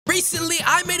Recently,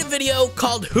 I made a video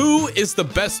called Who is the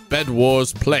Best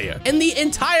Bedwars Player? And the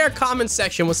entire comment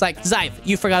section was like, Zyph,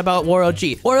 you forgot about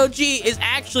WarOG. WarOG is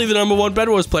actually the #1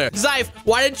 Bedwars player. Zyph,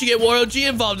 why didn't you get WarOG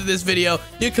involved in this video?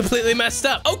 You completely messed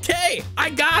up. Okay,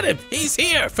 I got him. He's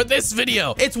here for this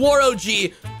video. It's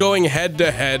WarOG going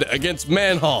head-to-head against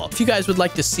Manhall. If you guys would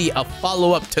like to see a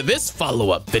follow-up to this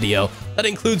follow-up video, that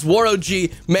includes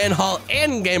WarOG, Manhall,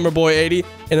 and GamerBoy80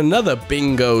 in another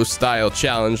bingo-style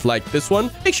challenge like this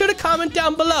one, make sure to comment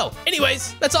down below.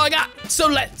 Anyways, that's all I got. So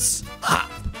let's hop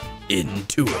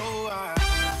into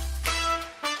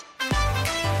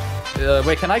it.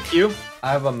 Wait, can I queue?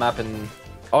 I have a map in...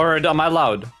 Or am I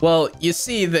allowed? Well, you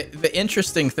see, the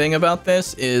interesting thing about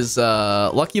this is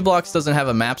Lucky Blocks doesn't have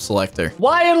a map selector.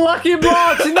 Why in Lucky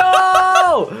Blocks?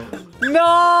 No!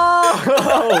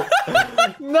 No!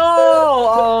 No!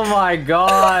 Oh my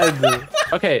god.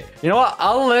 Okay, you know what?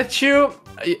 I'll let you...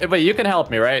 But you can help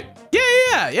me, right?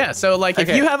 Yeah. So, like, if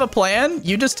you have a plan,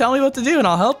 you just tell me what to do and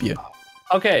I'll help you.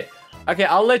 Okay,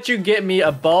 I'll let you get me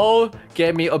a bow,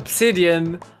 get me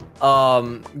obsidian,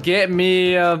 get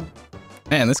me...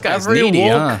 Man, this guy's needy,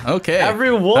 huh? Okay.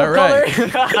 Every wool color.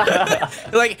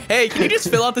 Like, hey, can you just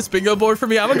fill out this bingo board for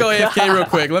me? I'm gonna go AFK real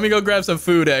quick. Let me go grab some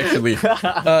food, actually.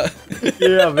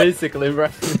 Yeah, basically, bro.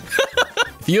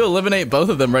 If you eliminate both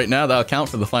of them right now, that'll count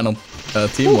for the final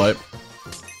team wipe.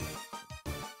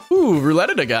 Ooh,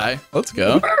 roulette guy. Let's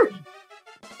go.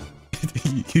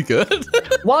 You good?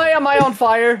 Why am I on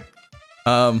fire?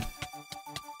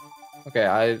 Okay,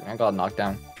 I got knocked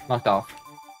off.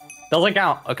 Doesn't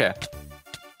count. Okay.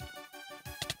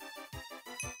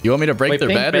 You want me to break their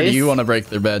bed, or do you want to break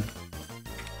their bed?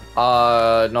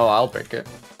 No, I'll break it.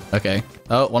 Okay.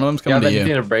 Oh, one of them's coming to you. You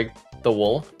need to break the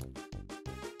wool.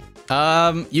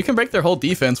 You can break their whole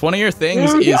defense. One of your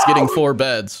things is getting 4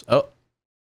 beds. Oh.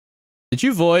 Did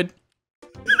you void?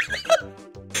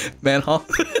 Manhall.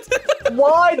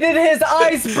 Why did his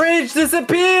ice bridge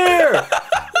disappear?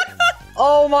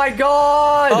 Oh my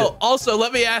god! Oh, also,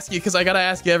 let me ask you, because I gotta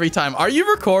ask you every time. Are you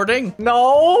recording?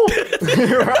 No!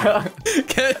 Can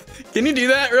you do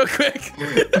that real quick?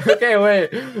 Okay,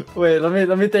 wait.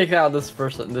 Let me take out this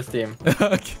team.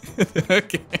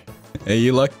 Okay. Hey,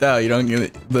 you lucked out. You don't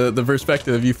get the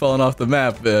perspective of you falling off the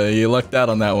map. You lucked out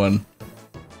on that one.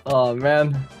 Oh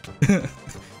man.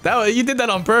 You did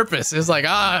that on purpose. It's like,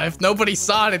 if nobody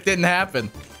saw it, it didn't happen.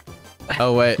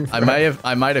 Oh wait, I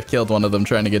might have killed one of them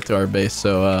trying to get to our base,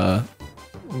 so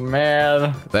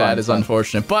man, that is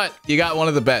unfortunate. But you got one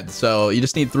of the beds, so you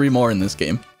just need 3 more in this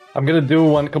game. I'm gonna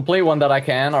do complete one that I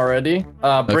can already.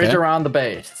 Bridge around the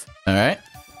base. All right.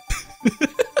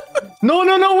 No,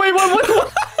 wait,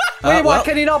 what? Wait, why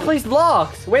can he not place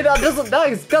blocks? Wait,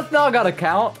 that's not gonna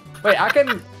count. Wait, I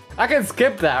can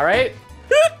skip that, right?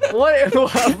 What, bro,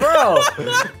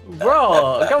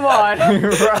 come on,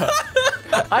 bro.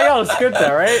 I gotta skip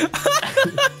that, right?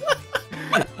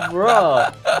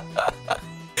 Bro.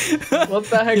 What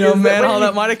the heck is man,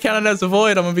 that might have counted as a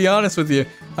void, I'm gonna be honest with you.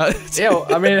 Yeah,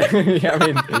 I mean,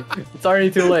 it's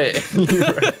already too late.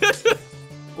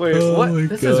 Wait, what?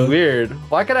 This is weird.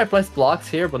 Why can I place blocks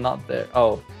here but not there?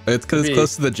 Oh. It's because it's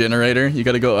close to the generator. You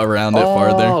gotta go around it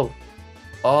farther.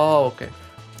 Oh, okay.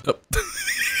 Oh.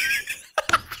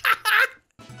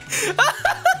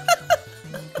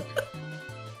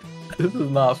 This is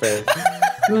not fair.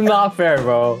 This is not fair,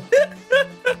 bro.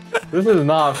 This is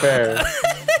not fair.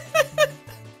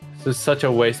 This is such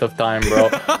a waste of time, bro.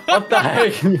 What the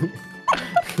heck?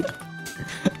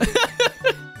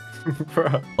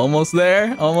 Bro. Almost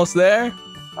there. All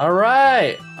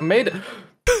right. I made it.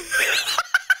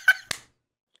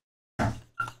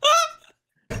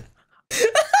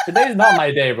 Today's not my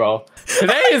day, bro.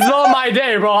 Today is not my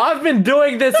day, bro. I've been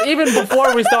doing this even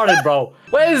before we started, bro.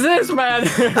 What is this, man?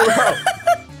 Bro.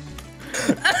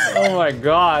 Oh my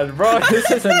god, bro.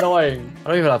 This is annoying. I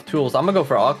don't even have tools. I'm gonna go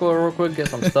for aqua real quick, get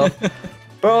some stuff.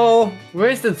 Bro, we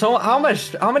wasted how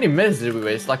many minutes did we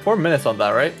waste? Like 4 minutes on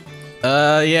that, right?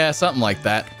 Yeah, something like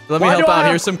that. Let me help out.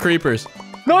 Here's some creepers.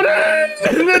 No.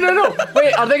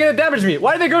 Wait, are they gonna damage me?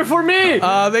 Why are they going for me?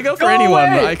 They go for anyone.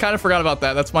 I kind of forgot about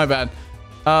that. That's my bad.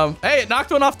 Hey, it knocked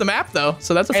one off the map though,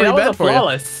 so that's a free bed for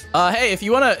you. Hey, if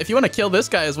you wanna kill this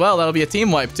guy as well, that'll be a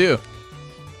team wipe too.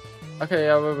 Okay,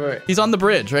 yeah, wait. He's on the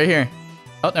bridge right here.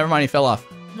 Oh, never mind, he fell off.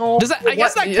 No. Does that? I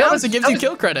guess that counts. It gives you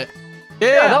kill credit.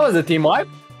 Yeah, that was a team wipe.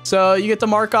 So you get to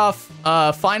mark off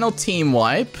final team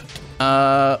wipe.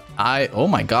 Oh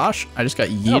my gosh, I just got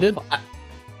yeeted.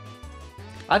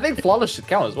 I think flawless should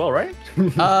count as well, right?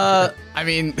 I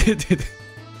mean,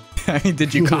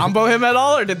 did you combo him at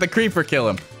all, or did the creeper kill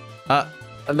him?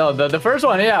 No, the first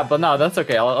one, yeah, but no, that's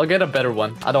okay. I'll get a better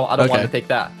one. I don't want to take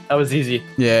that. That was easy.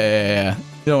 Yeah. You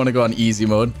don't want to go on easy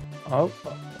mode. Oh,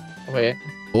 wait.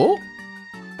 Oh.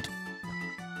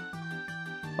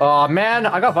 Oh man,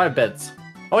 I got 5 beds.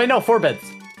 Oh wait, no, 4 beds.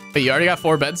 But you already got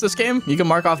 4 beds this game? You can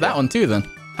mark off that one too then.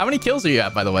 How many kills are you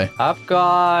at, by the way? I've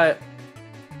got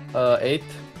 8.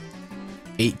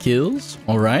 8 kills?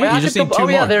 All right. Wait, you just need 2 more. Oh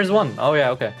yeah, there's one. Oh yeah,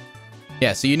 okay.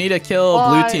 Yeah, so you need to kill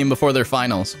blue team before their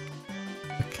finals.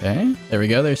 Okay, there we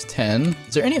go. There's 10.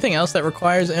 Is there anything else that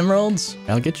requires emeralds?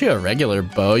 I'll get you a regular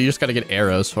bow. You just got to get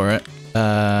arrows for it.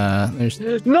 There's...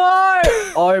 No!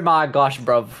 Oh my gosh,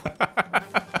 bruv.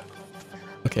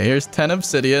 Okay, here's 10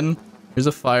 obsidian. Here's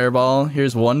a fireball.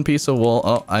 Here's 1 piece of wool.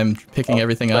 Oh, I'm picking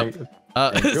everything up.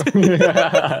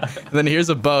 Then here's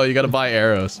a bow. You got to buy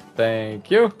arrows. Thank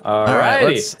you. All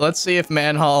right, let's see if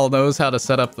Manhall knows how to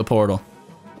set up the portal.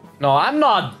 No, I'm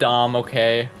not dumb,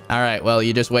 okay? All right, well,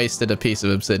 you just wasted a piece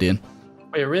of obsidian.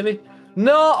 Wait, really?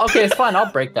 No, okay, it's fine.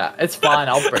 I'll break that. It's fine.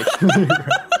 I'll break it.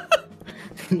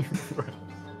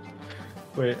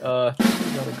 Wait, gotta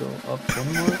go up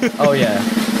 1 more. Oh, yeah.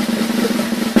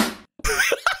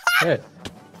 Okay.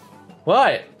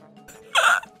 What?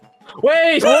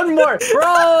 Wait, 1 more. Bro,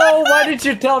 why did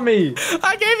you tell me?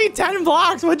 I gave you 10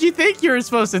 blocks. What'd you think you were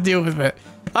supposed to do with it?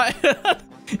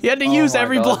 You had to use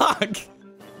every block.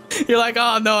 You're like,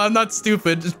 oh no, I'm not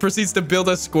stupid. Just proceeds to build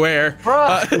a square.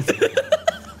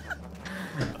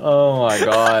 Oh my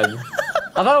god.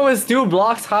 I thought it was 2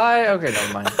 blocks high. Okay,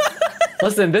 never mind.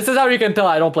 Listen, this is how you can tell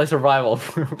I don't play survival.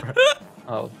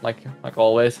 Oh, like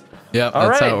always. Yeah,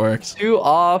 that's how it works. 2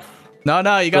 off.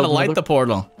 No, you gotta light the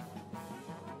portal.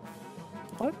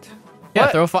 What?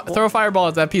 Yeah, what? Throw a fireball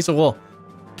at that piece of wool.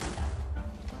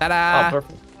 Ta-da! Oh,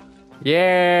 perfect.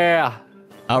 Yeah.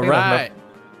 All right.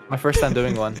 My first time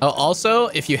doing one. Oh, also,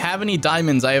 if you have any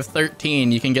diamonds, I have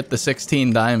 13. You can get the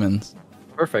 16 diamonds.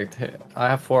 Perfect. I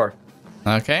have 4.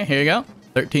 Okay, here you go.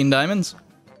 13 diamonds.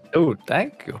 Oh,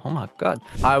 thank you. Oh my god.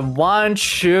 I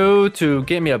want you to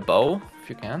give me a bow, if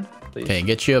you can, please. Okay,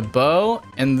 get you a bow,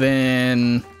 and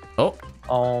then... Oh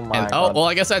my god. Oh, well,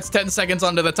 I guess that's 10 seconds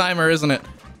onto the timer, isn't it?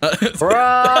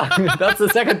 Bruh, that's the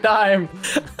second time.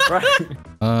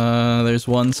 There's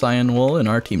 1 cyan wool in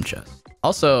our team chest.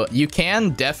 Also, you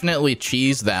can definitely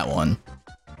cheese that one.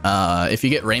 If you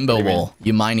get rainbow wool,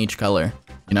 you mine each color,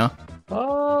 you know?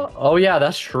 Oh yeah,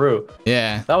 that's true.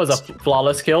 Yeah. That was a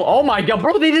flawless kill. Oh my god,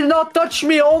 bro, they did not touch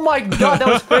me. Oh my god, that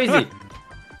was crazy.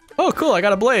 Oh, cool, I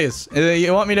got a blaze.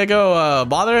 You want me to go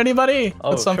bother anybody?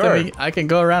 Oh, that's something I can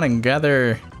go around and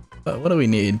gather. What do we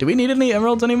need? Do we need any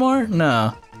emeralds anymore?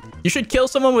 No. You should kill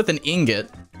someone with an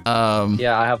ingot.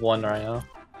 Yeah, I have 1 right now.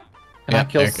 Can I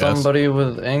kill somebody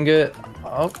with ingot?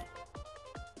 Oh.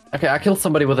 Okay, I killed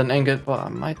somebody with an ingot, but I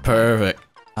might... Perfect.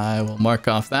 I will mark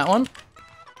off that one.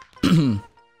 No,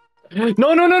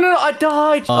 I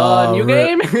died. New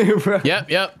game?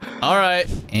 Yep. All right.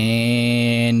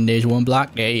 And there's 1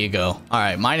 block. There you go. All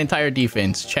right, mine entire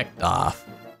defense checked off.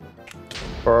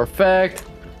 Perfect.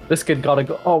 This kid gotta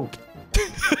go. Oh.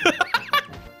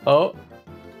 Oh.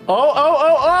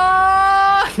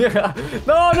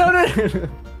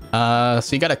 No.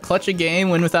 So you gotta clutch a game,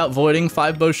 win without voiding,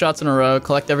 5 bow shots in a row,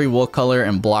 collect every wool color,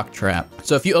 and block trap.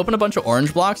 So if you open a bunch of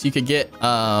orange blocks, you could get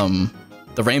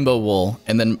the rainbow wool,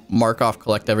 and then mark off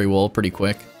collect every wool pretty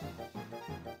quick.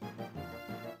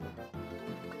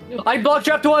 I block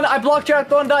trapped 1.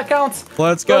 That counts.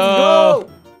 Let's go.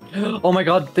 Oh my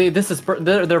god, their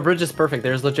bridge is perfect.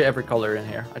 There's legit every color in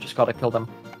here. I just gotta kill them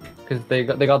because they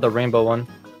got the rainbow one.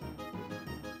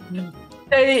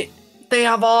 They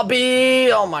have obby.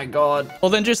 Oh my god. Well,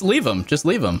 then just leave them.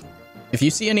 If you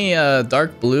see any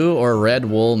dark blue or red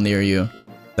wool near you,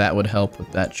 that would help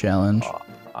with that challenge. Oh,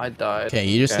 I died. Okay,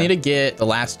 you just need to get the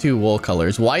last 2 wool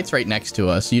colors. White's right next to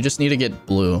us. You just need to get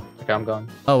blue. Okay, I'm gone.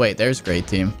 Oh wait, there's gray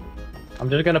team. I'm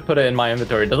just gonna put it in my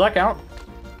inventory. Does that count?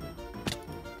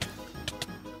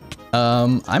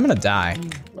 I'm gonna die.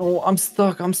 Oh, I'm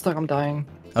stuck. I'm dying.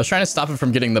 I was trying to stop him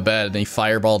from getting the bed, and he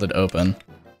fireballed it open.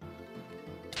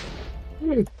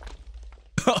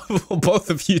 Both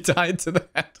of you died to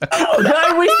that. Oh,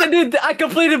 I wasted it. I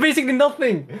completed basically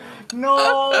nothing.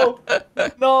 No.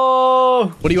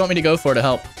 No. What do you want me to go for to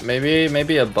help?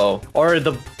 Maybe a bow or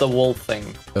the wool thing.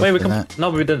 Wait, no,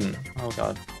 we didn't. Oh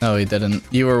god. No, we didn't.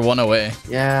 You were 1 away.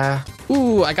 Yeah.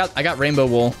 Ooh, I got rainbow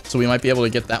wool, so we might be able to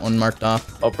get that one marked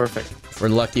off. Oh, perfect. If we're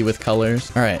lucky with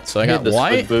colors. All right, so I got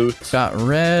white, got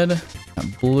red,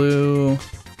 got blue.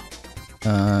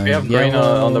 We have green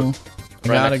on the.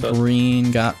 Got a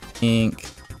green, got pink,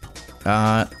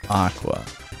 got aqua.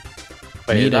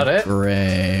 Wait, is that it?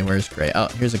 Gray. Where's gray? Oh,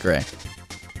 here's a gray.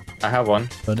 I have one.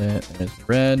 Put it. There's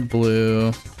red,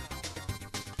 blue,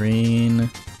 green,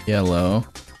 yellow,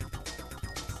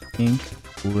 pink,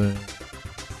 blue.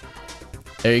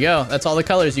 There you go. That's all the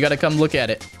colors. You got to come look at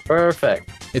it. Perfect.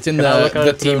 It's in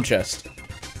the team chest.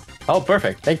 Oh,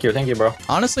 perfect. Thank you, bro.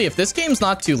 Honestly, if this game's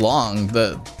not too long,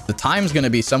 the time's gonna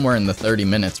be somewhere in the 30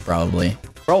 minutes probably.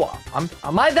 Bro, am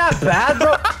I that bad,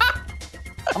 bro?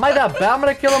 Am I that bad? I'm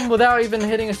gonna kill him without even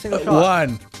hitting a single shot.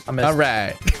 One. I missed. All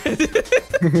right.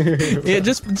 Yeah,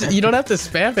 you don't have to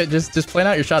spam it. Just plan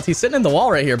out your shots. He's sitting in the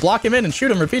wall right here. Block him in and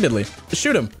shoot him repeatedly. Just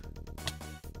shoot him.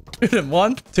 Shoot him.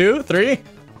 1, 2, 3,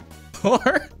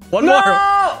 4. One more.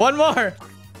 One more.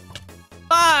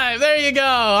 5. There you go.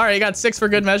 All right, you got 6 for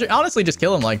good measure. Honestly, just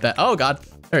kill him like that. Oh God,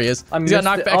 there he is. He's got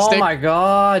knockback stick. Oh my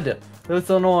God, that was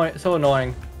so annoying. So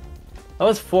annoying. That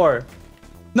was 4.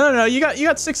 No, you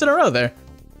got 6 in a row there.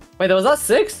 Wait, was that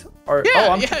 6? Or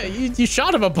yeah, yeah, you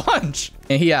shot him a bunch.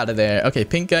 And he out of there. Okay,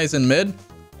 pink guy's in mid.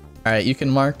 All right, you can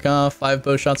mark 5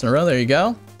 bow shots in a row. There you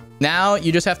go. Now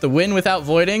you just have to win without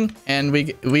voiding, and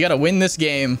we gotta win this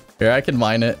game. Here, I can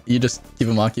mine it. You just keep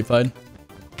him occupied.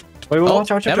 Wait,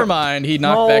 watch out. Never mind. He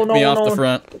knocked back me off the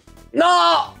front.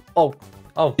 No! Oh.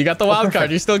 You got the wild card.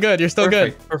 You're still good. You're still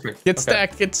good. Perfect. Get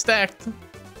stacked. Get stacked.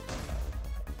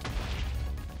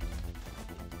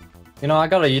 You know, I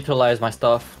gotta utilize my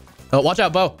stuff. Oh, watch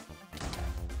out, Bo.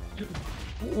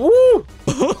 Woo!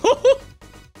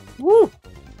 Woo!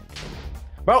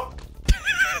 Bro!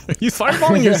 You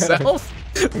fireballing yourself?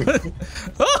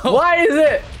 Oh. Why is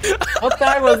it? What the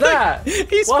heck was that?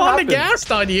 He spawned a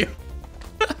ghast on you.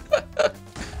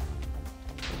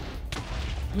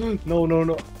 No.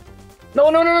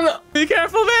 Be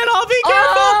careful, man. I'll be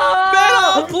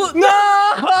careful. No!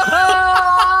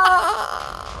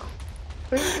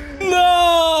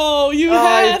 No, you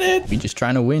had it. We just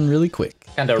trying to win really quick.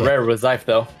 Kinda rare with Zyph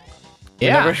though.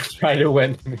 Yeah. Never try to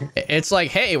win. It's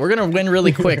like, hey, we're gonna win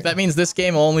really quick. That means this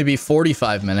game will only be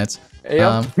 45 minutes.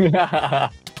 Yep.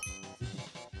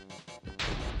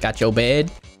 Got your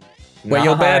bed? Where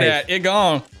your bed at? It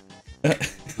gone.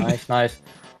 Nice. I'm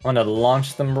gonna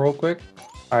launch them real quick.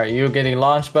 All right, you getting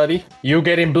launched, buddy. You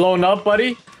getting blown up,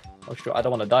 buddy. Oh shoot, I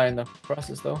don't want to die in the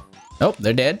process though. Nope,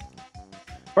 they're dead.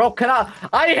 Bro,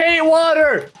 I hate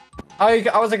water. I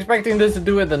was expecting this to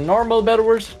do it the normal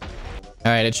Bedwars.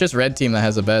 All right, it's just red team that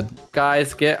has a bed.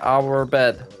 Guys, get our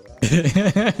bed.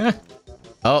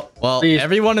 Oh, well, please.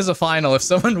 Everyone is a final if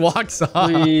someone walks off.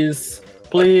 Please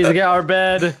get our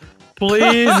bed.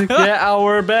 Please get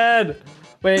our bed.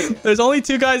 Wait. There's only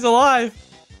 2 guys alive.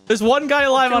 There's 1 guy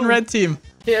alive on red team.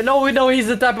 Yeah, no, we know he's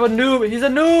the type of noob. He's a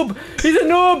noob.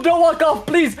 Don't walk off,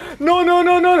 please. No,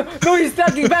 he's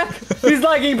lagging back. He's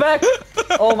lagging back.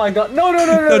 Oh my God. No,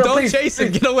 Don't please, chase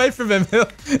him. Get away from him.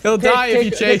 He'll die if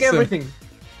you chase him.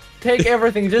 Take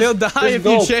everything. He'll die if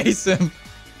you chase him.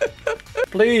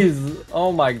 Please.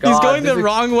 Oh my God. He's going the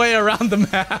wrong way around the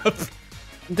map.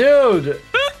 Dude,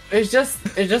 it's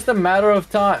just a matter of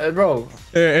time, bro.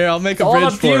 Here, I'll make a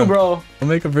bridge for him. Bro. I'll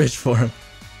make a bridge for him.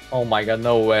 Oh my God,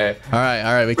 no way. All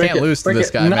right. We can't lose to this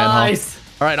guy, man. Nice.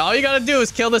 All right, all you gotta do is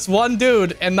kill this one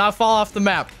dude and not fall off the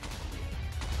map.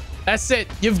 That's it.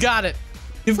 You've got it.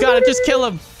 Just kill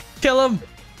him.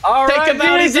 All right, take him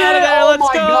out. He's out of there. Let's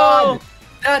go. God.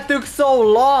 That took so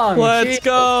long. Let's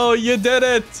go. You did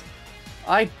it.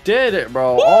 I did it,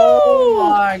 bro. Woo! Oh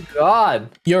my God.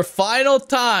 Your final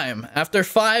time after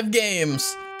 5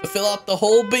 games to fill out the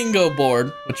whole bingo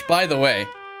board, which, by the way,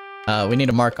 we need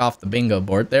to mark off the bingo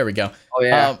board. There we go. Oh,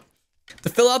 yeah. To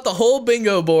fill out the whole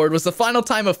bingo board was the final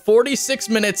time of 46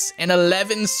 minutes and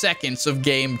 11 seconds of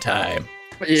game time.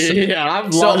 Yeah,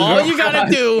 so all you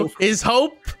gotta do is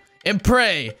hope and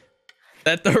pray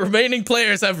that the remaining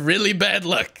players have really bad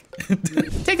luck.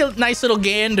 Take a nice little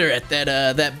gander at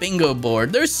that bingo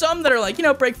board. There's some that are like,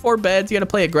 break 4 beds, you gotta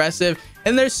play aggressive.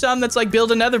 And there's some that's like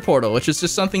build a nether portal, which is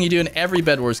just something you do in every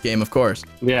Bedwars game, of course.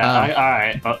 Yeah, all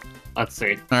right. Let's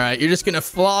see. All right, you're just gonna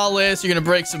flawless. You're gonna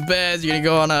break some beds. You're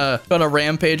gonna go on a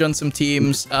rampage on some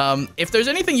teams. If there's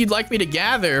anything you'd like me to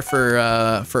gather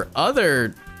for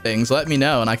other things, let me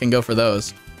know and I can go for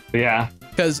those. Yeah.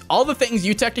 Because all the things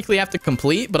you technically have to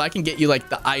complete, but I can get you like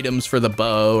the items for the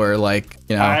bow or like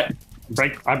All right,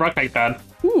 I broke my bed.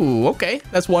 Ooh, okay.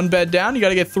 That's 1 bed down. You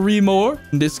gotta get 3 more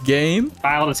in this game.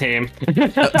 Final team.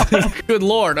 Good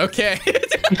Lord, okay.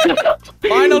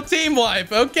 Final team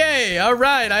wipe. Okay, all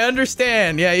right, I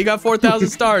understand. Yeah, you got 4,000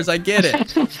 stars. I get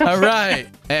it. All right.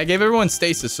 Hey, I gave everyone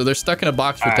stasis, so they're stuck in a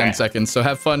box for 10 seconds, so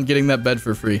have fun getting that bed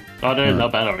for free. Oh, there's no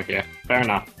bed over here. Fair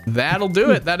enough. That'll do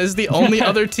it. That is the only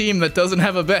other team that doesn't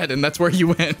have a bed, and that's where you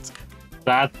went.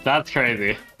 That's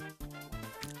crazy.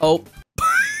 Oh.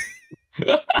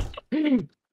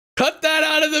 Cut that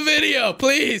out of the video,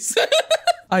 please.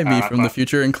 I, me from the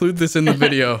future, include this in the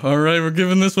video. All right, we're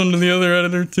giving this one to the other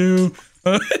editor too.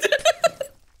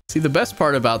 See, the best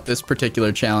part about this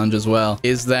particular challenge as well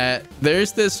is that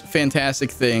there's this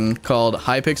fantastic thing called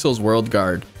Hypixel's World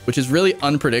Guard, which is really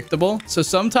unpredictable. So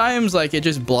sometimes like it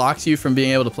just blocks you from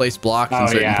being able to place blocks in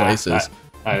certain places.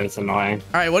 That is annoying.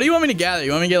 All right, what do you want me to gather?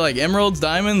 You want me to get like emeralds,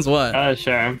 diamonds, what?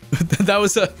 Sure. that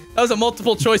was a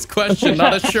multiple choice question,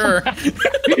 not a sure.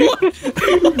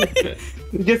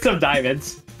 Get some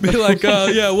diamonds. Be like,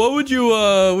 yeah, what would you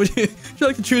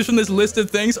like to choose from this list of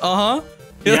things? Uh-huh.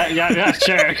 Yeah,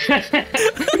 sure.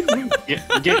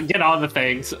 get all the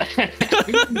things.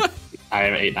 I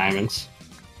have 8 diamonds.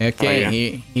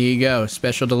 Okay, here you go.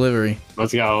 Special delivery.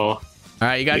 Let's go. All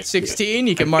right, you got 16.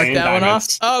 You can mark that one off.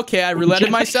 Okay, I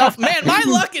rouletted myself. Man, my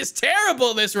luck is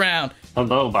terrible this round.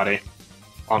 Hello, buddy.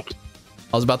 I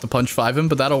was about to punch 5 him,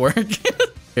 but that'll work.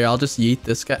 Here, I'll just yeet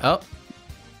this guy. Oh.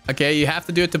 Okay, you have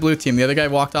to do it to blue team. The other guy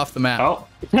walked off the map. Oh.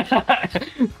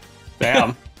 Damn.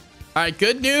 All right,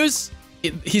 good news.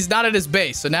 He's not at his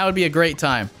base, so now would be a great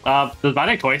time. Does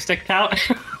my toy stick count?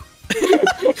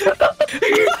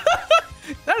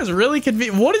 That is really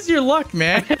convenient. What is your luck,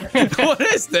 man? What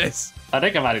is this? I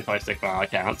think I'm adding toy stick while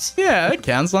it counts. Yeah, it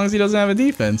counts as long as he doesn't have a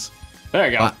defense. There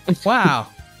you go. Wow.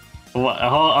 A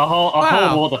whole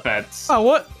wall defense. Oh,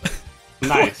 what?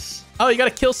 Nice. Oh, you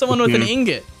gotta kill someone with an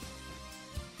ingot.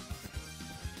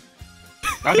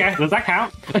 Okay, does that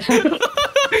count?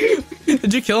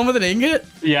 Did you kill him with an ingot?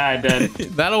 Yeah, I did.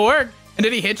 That'll work. And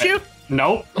did he hit you?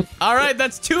 Nope. All right,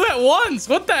 that's 2 at once.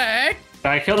 What the heck? If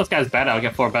I kill this guy's bed, I'll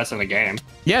get 4 bets in the game.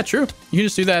 Yeah, true. You can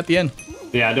just do that at the end.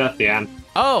 Yeah, I do it at the end.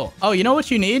 Oh, you know what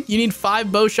you need? You need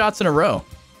 5 bow shots in a row.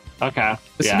 Okay.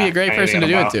 This would be a great person to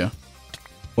do it to.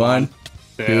 1,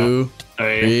 2,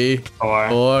 3,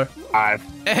 4, 5.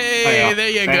 Hey, there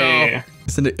you go.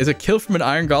 Is a kill from an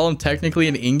iron golem technically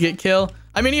an ingot kill?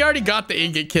 I mean, he already got the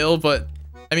ingot kill, but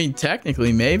I mean,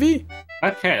 technically, maybe.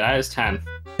 Okay, that is 10.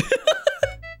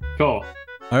 Cool.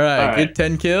 All right, good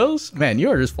 10 kills. Man, you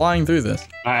are just flying through this.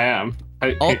 I am.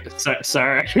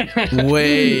 Sir.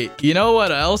 Wait, you know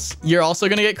what else you're also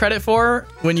going to get credit for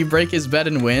when you break his bed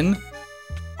and win?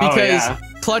 Because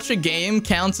clutch a game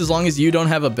counts as long as you don't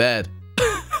have a bed.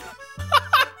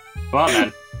 Well,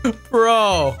 then.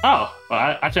 Bro. Oh,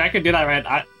 well, actually, I could do that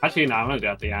right. Actually, no, I'm going to do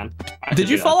it at the end. Did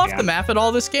you fall off the map at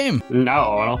all this game?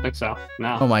 No, I don't think so.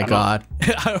 No. Oh my god.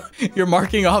 You're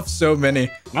marking off so many.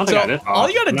 I don't think I did. All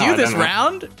you gotta do this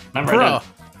round? Bro.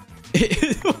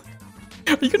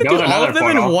 Are you gonna do all of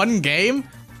them in one game?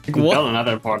 Like, what? Build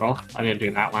another portal. I need to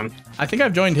do that one. I think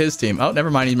I've joined his team. Oh, never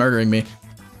mind. He's murdering me.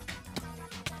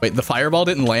 Wait, the fireball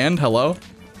didn't land? Hello?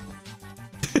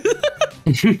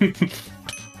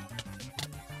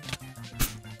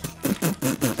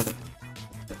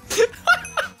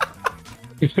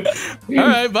 All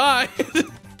right, bye.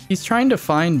 He's trying to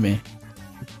find me,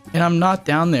 and I'm not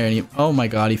down there. And oh my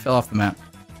god, he fell off the map.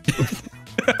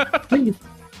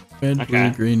 Red,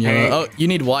 blue, green, yellow. Oh, you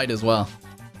need white as well.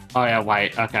 Oh yeah,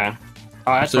 white. Okay.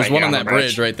 Oh, that's There's one on that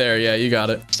bridge right there. Yeah, you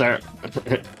got it. Sir,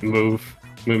 move,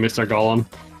 Mr. Golem.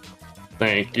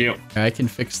 Thank you. I can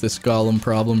fix this golem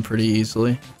problem pretty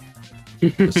easily.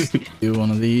 Just do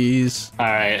one of these. All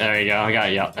right, there you go.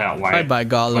 I got white. Bye,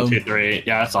 golem. 1, 2, 3.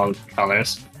 Yeah, that's all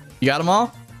colors. You got them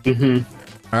all?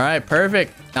 Mm-hmm. All right,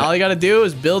 perfect. Now all you got to do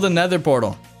is build a nether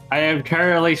portal. I am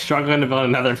currently struggling to build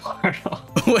another portal.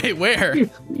 Wait, where?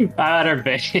 I'm at our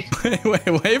base.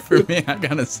 wait for me. I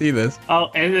gotta see this.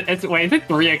 Oh, is it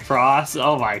 3 across?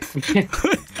 Oh my.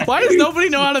 Why does nobody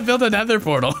know how to build a nether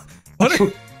portal? What?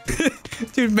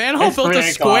 Dude, Manhole built a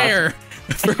square.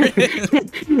 Is it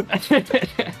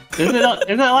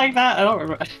like that? I don't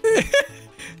remember.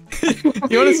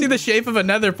 You want to see the shape of a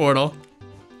nether portal?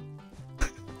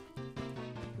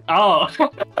 Oh.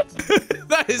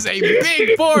 That is a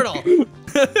big portal.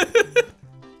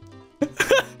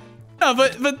 No,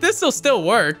 but this will still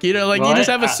work. You know, like you just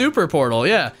have a super portal.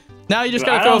 Yeah. Now you just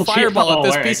gotta throw a fireball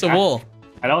at this piece of wool.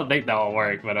 I don't think that will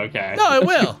work, but okay. No, it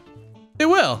will. It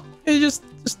will. It just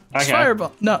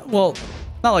fireball. No, well,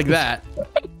 not like that.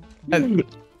 All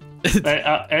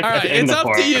right, it's up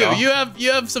to you.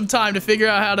 You have some time to figure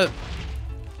out how to.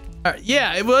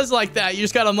 Yeah, it was like that. You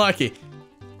just got unlucky.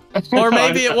 Or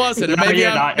maybe it wasn't. Maybe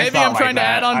I'm trying to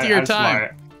add on to your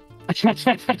time. I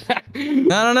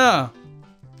don't know.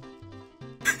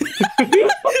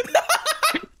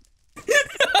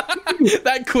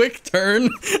 That quick turn.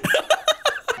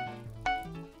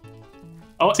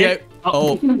 Oh, yeah.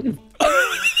 Oh.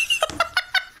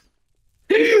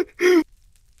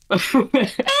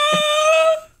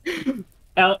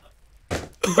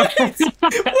 Wait,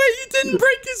 you didn't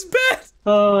break his bed.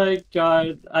 Oh my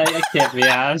god, I can't be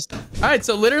asked. All right,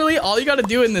 so literally all you got to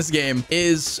do in this game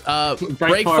is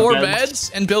break 4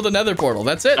 beds and build another portal.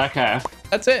 That's it. Okay.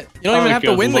 That's it. You don't even have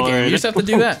to win the game. You just have to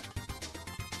do that.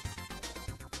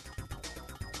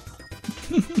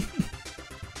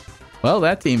 Well,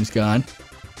 that team's gone.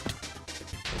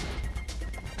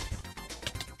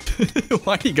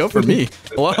 Why'd he go for me?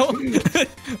 Hello?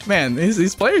 Man,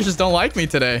 these players just don't like me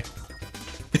today.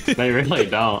 They really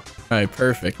don't. All right,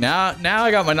 perfect. Now I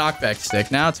got my knockback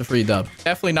stick. Now it's a free dub.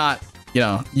 Definitely not, you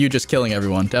know, you just killing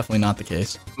everyone. Definitely not the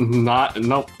case.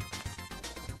 Nope.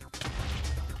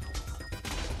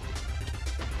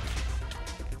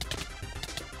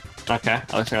 Okay,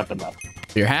 at least I got the map.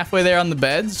 You're halfway there on the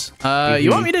beds. You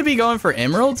want me to be going for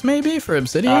emeralds, maybe, for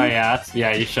obsidian? Oh yeah,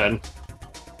 yeah, you should.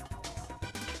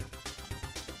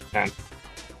 Okay.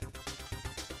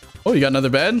 Oh, you got another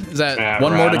bed? Is that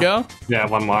one more to go? Yeah,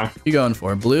 one more. Who you going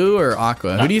for, blue or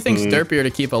aqua? Who do you think's derpier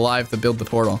to keep alive to build the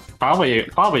portal? Probably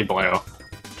blue.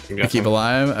 To keep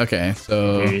alive? Okay,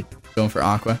 so going for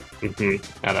aqua. Got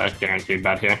a guaranteed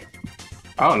bet here.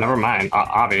 Oh, never mind.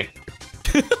 Avi.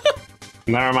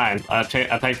 Never mind. I take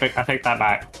that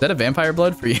back. Is that a vampire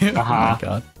blood for you? Uh-huh. Oh my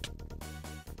god.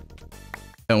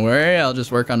 Don't worry, I'll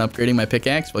just work on upgrading my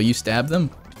pickaxe while you stab them.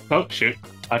 Oh shoot.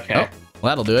 Okay. Oh, well,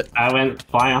 that'll do it. I went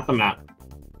flying off the map.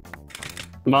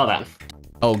 Well then.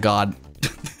 Oh god.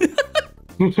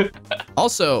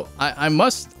 Also, I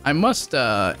must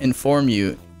inform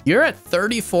you. You're at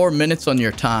 34 minutes on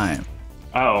your time.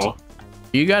 Oh.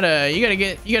 You gotta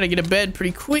get a bed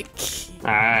pretty quick.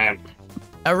 Alright.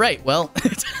 All right. Well,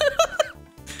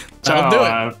 that'll do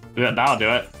it. That'll do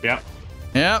it. Yep.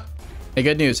 Yep. Hey,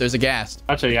 good news. There's a ghast.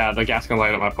 Actually, yeah, the gas can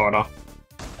light up my portal.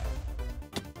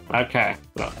 Okay,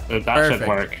 that Perfect. should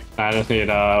work. I just need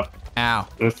Ow.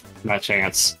 my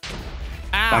chance.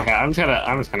 Ow. Okay, I'm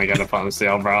just gonna get a fun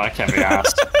steal, bro. I can't be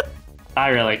asked. I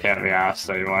really can't be asked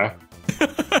anymore.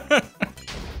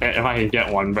 If I can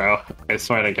get one, bro, I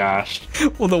swear to gosh.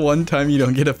 Well, the one time you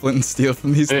don't get a flint and steel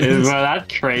from these things. Bro,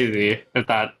 that's crazy. If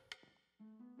that,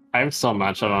 I have so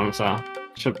much of them, so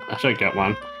I should get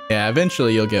one. Yeah,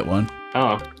 eventually you'll get one.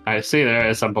 Oh, I see there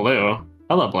is a blue.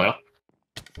 Hello, blue.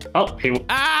 Oh, he.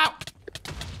 Ow!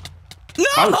 No!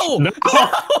 Oh, no!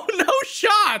 No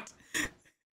shot!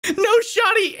 No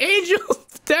shot! He angel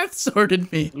death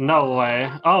sorted me. No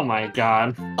way. Oh my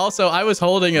god. Also, I was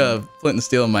holding a flint and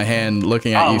steel in my hand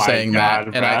looking at you saying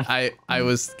god, that, and I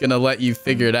was gonna let you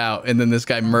figure it out, and then this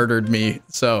guy murdered me,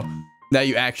 so now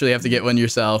you actually have to get one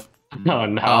yourself. Oh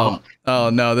no. Oh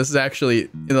no, this is actually,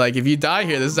 like, if you die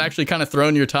here, this is actually kind of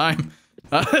throwing your time.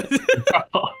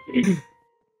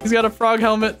 He's got a frog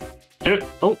helmet.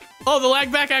 Oh, the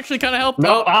lag back actually kind of helped.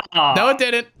 no. Oh, no, it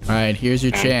didn't. All right, here's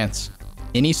your chance.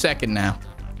 Any second now.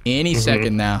 Any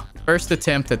second now. First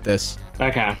attempt at this.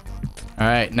 Okay. All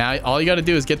right, now all you got to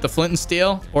do is get the flint and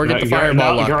steel or get the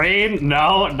fireball luck. Green?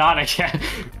 No, not again.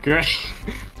 Green.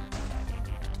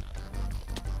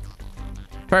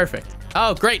 Perfect.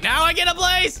 Oh, great. Now I get a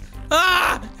blaze.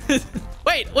 Ah!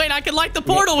 wait, I can light the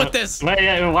portal with this. Light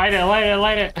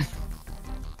it.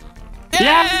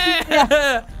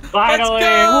 Yeah! Finally.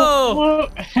 Let's go!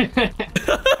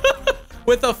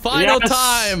 With a final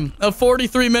time of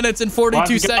 43 minutes and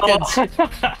 42 seconds.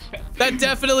 That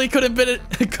definitely couldn't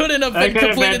have been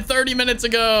completed 30 minutes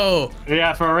ago.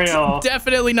 Yeah, for real.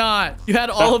 Definitely not. You had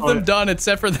all of them done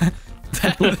except for that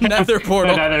nether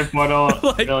portal. The nether portal.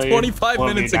 Like really 25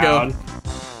 minutes ago.